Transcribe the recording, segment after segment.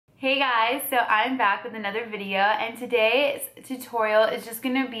Hey guys, so I'm back with another video, and today's tutorial is just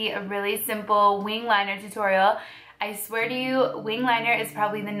gonna be a really simple wing liner tutorial. I swear to you, wing liner is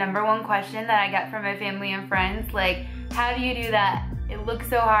probably the #1 question that I get from my family and friends. Like, how do you do that? It looks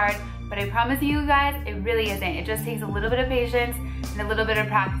so hard, but I promise you guys, it really isn't. It just takes a little bit of patience and a little bit of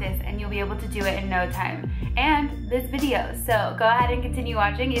practice, and you'll be able to do it in no time. And this video, so go ahead and continue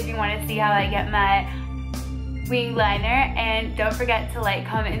watching if you wanna see how I get my wing liner, and don't forget to like,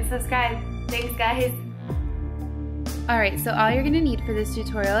 comment, and subscribe. Thanks guys. Alright, so all you're going to need for this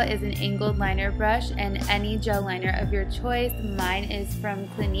tutorial is an angled liner brush and any gel liner of your choice. Mine is from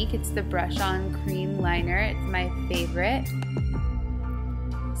Clinique. It's the Brush On Cream Liner. It's my favorite.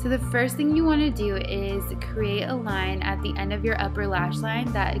 So the first thing you want to do is create a line at the end of your upper lash line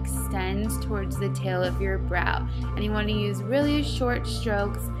that extends towards the tail of your brow. And you want to use really short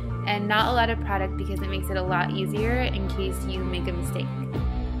strokes and not a lot of product because it makes it a lot easier in case you make a mistake.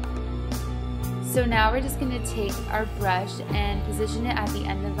 So now we're just going to take our brush and position it at the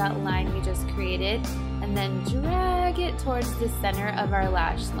end of that line we just created, and then drag it towards the center of our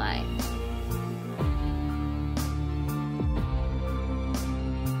lash line.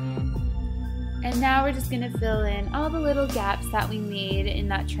 And now we're just going to fill in all the little gaps that we made in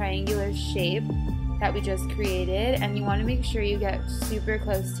that triangular shape that we just created, and you want to make sure you get super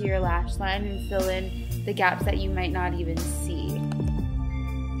close to your lash line and fill in the gaps that you might not even see.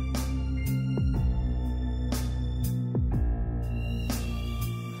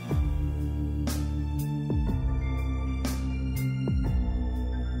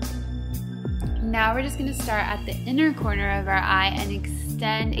 Now we're just going to start at the inner corner of our eye and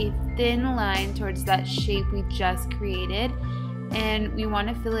extend a thin line towards that shape we just created. And we want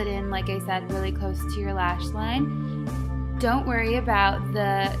to fill it in, like I said, really close to your lash line. Don't worry about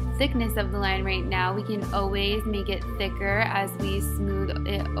the thickness of the line right now. We can always make it thicker as we smooth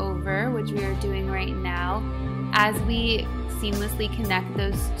it over, which we are doing right now. As we seamlessly connect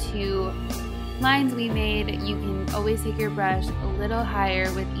those two lines we made, you can always take your brush a little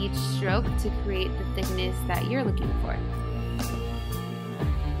higher with each stroke to create the thickness that you're looking for.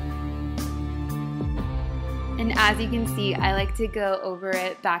 And as you can see, I like to go over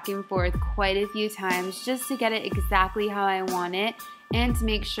it back and forth quite a few times just to get it exactly how I want it and to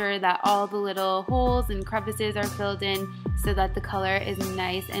make sure that all the little holes and crevices are filled in so that the color is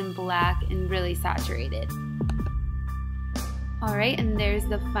nice and black and really saturated. Alright, and there's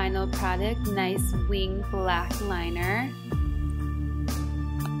the final product, nice wing black liner.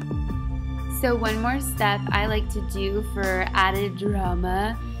 So one more step I like to do for added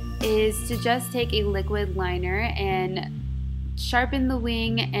drama is to just take a liquid liner and sharpen the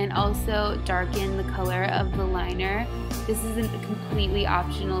wing and also darken the color of the liner. This isn't a completely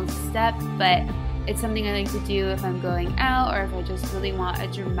optional step, but it's something I like to do if I'm going out or if I just really want a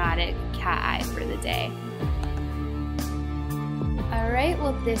dramatic cat eye for the day. Alright,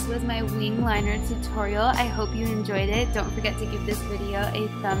 well this was my wing liner tutorial. I hope you enjoyed it. Don't forget to give this video a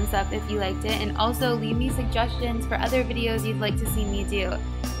thumbs up if you liked it, and also leave me suggestions for other videos you'd like to see me do.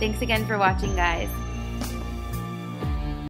 Thanks again for watching, guys.